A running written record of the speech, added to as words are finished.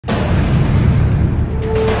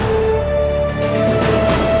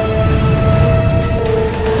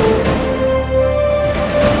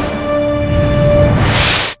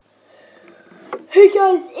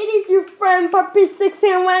guys, it is your friend Puppy 6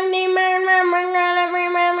 and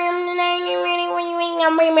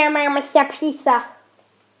pizza.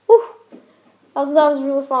 Whew. That was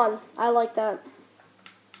really fun. I like that.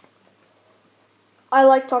 I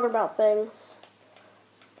like talking about things.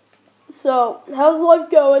 So, how's life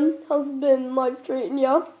going? How's been life treating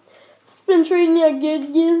you? It's been treating you good,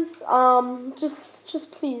 yes.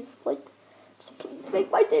 Just please, just please make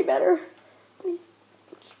my day better. Please,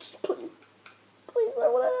 please,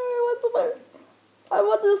 I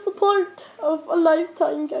want the support of a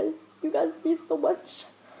lifetime, guys. You guys mean so much.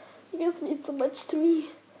 You guys mean so much to me.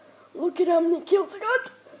 Look at how many kills I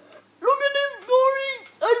got. Look at this glory.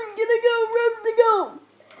 I'm gonna go, ready to go.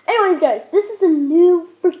 Anyways, guys, this is a new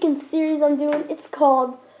freaking series I'm doing. It's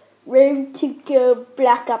called Ready to Go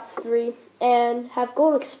Black Ops 3 and have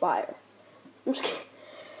gold expire. I'm just kidding.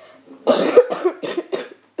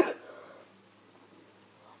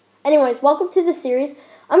 Anyways, welcome to the series.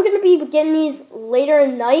 I'm going to be getting these later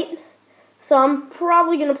at night, so I'm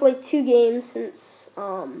probably going to play 2 games since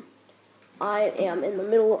I am in the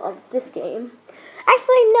middle of this game.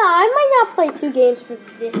 Actually, no, I might not play 2 games for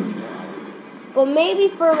this one, but maybe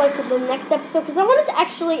for like the next episode, because I wanted to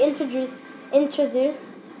actually introduce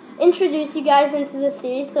you guys into this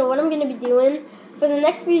series. So what I'm going to be doing for the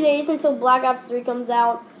next few days until Black Ops 3 comes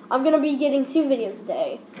out, I'm going to be getting 2 videos a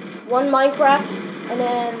day. One Minecraft, and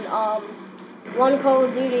then one Call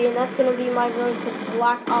of Duty, and that's going to be my road to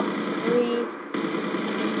Black Ops 3.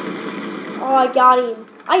 Oh, I got him.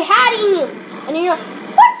 I had him! And you know,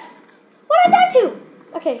 what? What did I die to?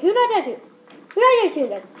 Okay, who did I die to? Who did I die to?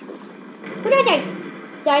 Who did I die to?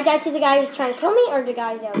 Did I die to the guy who was trying to kill me, or the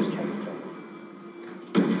guy that was trying to kill me?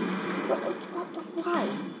 Why?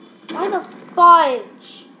 Why the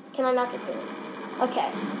fudge? Can I not get through it?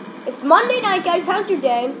 Okay. It's Monday night, guys. How's your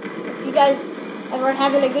day? If you guys ever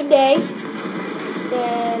having a good day,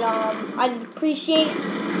 then I'd appreciate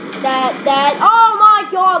that. Oh my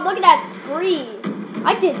God! Look at that spree.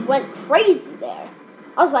 I went crazy there.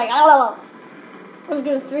 I was like, oh, I'm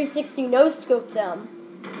doing 360 no scope them.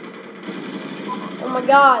 Oh my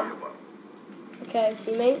God. Okay,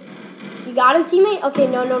 teammate. You got him, teammate? Okay,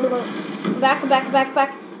 no. Back.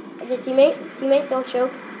 Okay, teammate, don't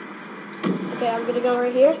choke. Okay, I'm gonna go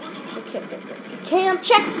right here. Okay, cam,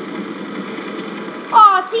 check!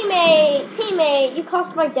 Aw, teammate, you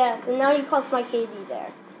caused my death, and now you caused my KD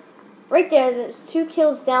there. Right there's 2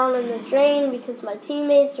 kills down in the drain because my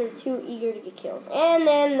teammates are too eager to get kills. And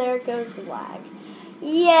then there goes the lag.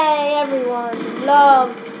 Yay, everyone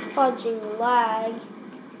loves fudging lag.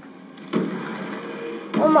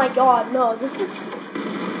 Oh my God, no, this is...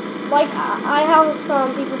 Like, I have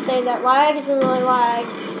some people say that lag isn't really lag.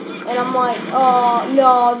 And I'm like, oh,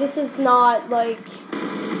 no, this is not, like,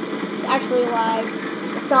 it's actually lag.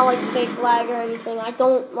 It's not, like, fake lag or anything. I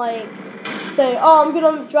don't, like, say, oh, I'm going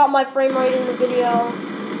to drop my frame rate in the video.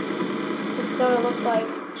 Just so it looks like,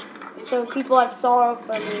 so people have sorrow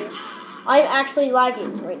for me. I'm actually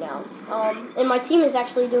lagging right now. And my team is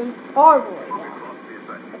actually doing horrible right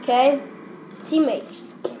now. Okay? Teammates,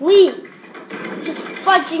 just please. Just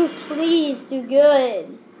fudging, please, do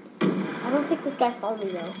good. I don't think this guy saw me,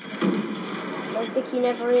 though. I think he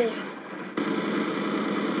never is.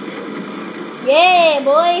 Yeah,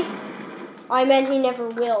 boy! I meant he never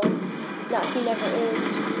will. No, he never is.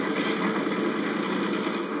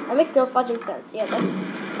 That makes no fudging sense. Yeah,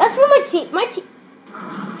 that's what my team...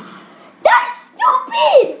 That's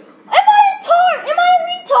stupid! Am I a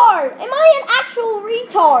retard? Am I an actual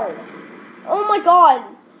retard? Oh my God.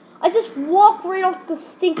 I just walked right off the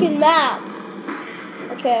stinking map.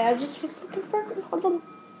 Okay, I just was looking for... Hold on.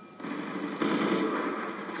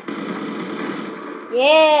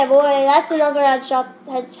 Yeah, boy, that's another headshot.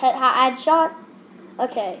 Headshot?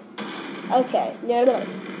 Okay. No.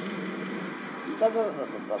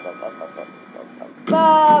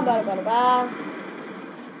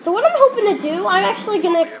 So what I'm hoping to do, I'm actually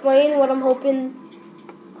going to explain what I'm hoping...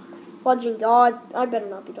 Fudging God, I better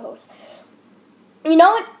not be the host. You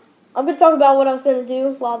know what? I'm going to talk about what I was going to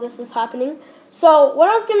do while this is happening. So, what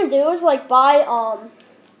I was going to do is, like, buy,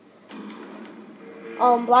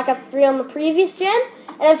 Black Ops 3 on the previous gen,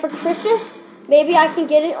 and then for Christmas, maybe I can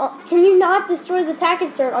get it on... Can you not destroy the tac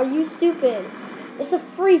insert? Are you stupid? It's a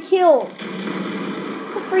free kill.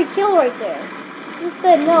 It's a free kill right there. I just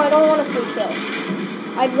said, no, I don't want a free kill.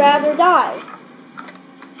 I'd rather die.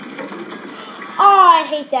 Oh, I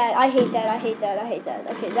hate that.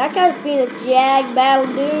 Okay, that guy's being a jag battle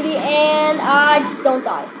duty, and I don't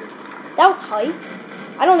die. That was hype.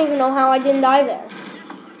 I don't even know how I didn't die there.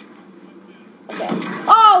 Okay.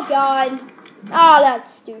 Oh, God. Oh,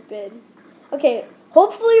 that's stupid. Okay,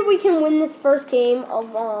 Hopefully we can win this first game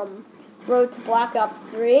of Road to Black Ops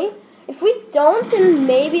 3. If we don't, then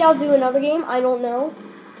maybe I'll do another game. I don't know.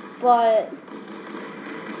 But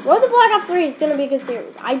Road to Black Ops 3 is going to be a good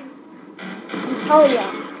series. I'm telling ya.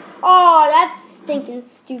 Oh, that's stinking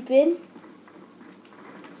stupid.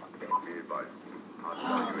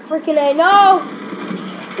 Oh, freaking A. No!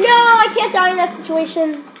 No, I can't die in that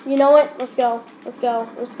situation. You know what? Let's go. Let's go.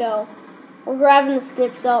 Let's go. We're grabbing the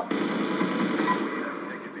snips up.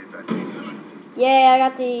 Yeah, I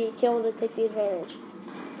got the kill to take the advantage.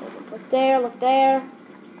 So let's look there, look there.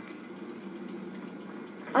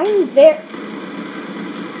 I'm there.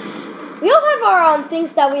 We all have our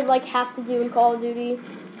things that we like have to do in Call of Duty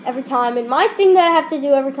every time. And my thing that I have to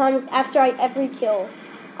do every time is after every kill,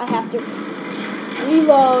 I have to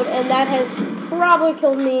reload, and that has probably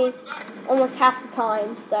killed me almost half the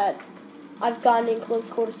times that I've gotten in close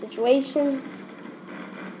quarter situations.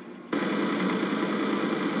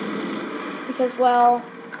 Because, well,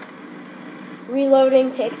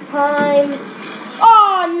 reloading takes time.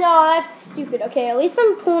 Oh, no, that's stupid. Okay, at least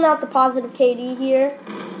I'm pulling out the positive KD here.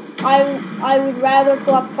 I would rather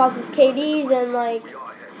pull out the positive KD than, like,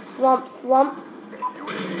 slump.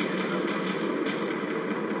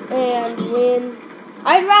 And win.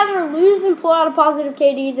 I'd rather lose and pull out a positive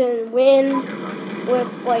KD than win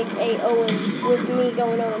with, like, with me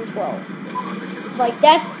going 0-12. Like,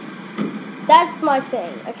 that's my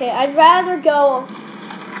thing. Okay, I'd rather go.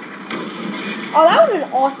 Oh, that would have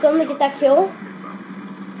been awesome to get that kill.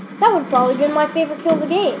 That would have probably been my favorite kill of the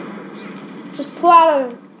game. Just pull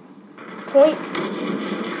out a point.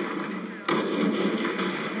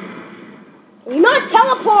 Can you not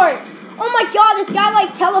teleport? Oh my god, this guy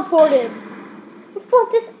like teleported. Let's pull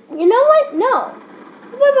this. You know what? No.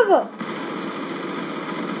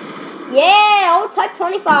 Yeah, old Type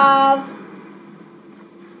 25.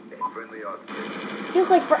 Feels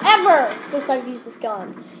like forever since I've used this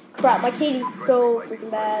gun. Crap, my KD's so freaking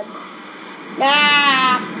bad.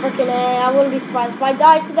 Nah, freaking A. I wouldn't be surprised if I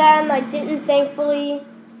died to them. I didn't, thankfully.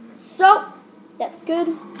 So, that's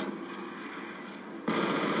good.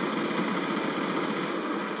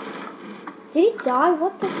 Did he die?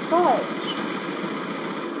 What the fudge?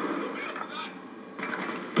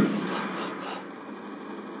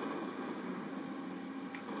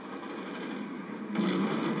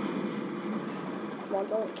 Come on,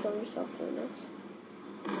 don't kill yourself doing this.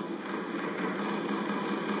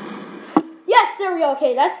 Yes, there we go.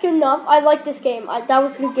 Okay, that's good enough. I like this game. That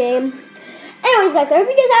was a good game. Anyways, guys, I hope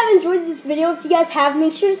you guys have enjoyed this video. If you guys have,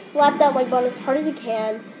 make sure to slap that like button as hard as you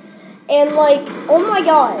can. And, like, oh my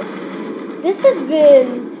god. This has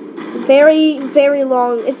been very, very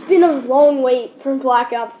long. It's been a long wait for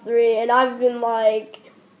Black Ops 3. And I've been,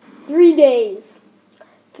 like, 3 days.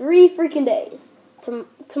 3 freaking days.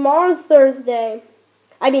 Tomorrow's Thursday.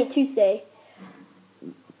 I mean, Tuesday.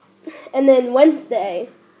 And then Wednesday.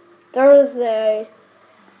 Thursday.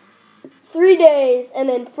 3 days, and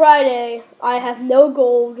then Friday, I have no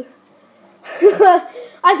gold. I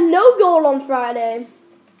have no gold on Friday.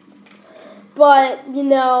 But, you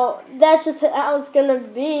know, that's just how it's gonna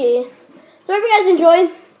be. So I hope you guys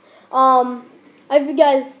enjoyed. I hope you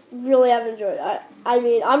guys really have enjoyed. I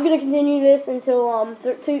mean, I'm gonna continue this until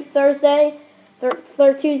Thursday.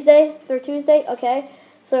 Third Tuesday. Okay.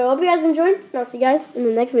 So I hope you guys enjoyed, and I'll see you guys in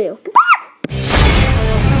the next video. Goodbye.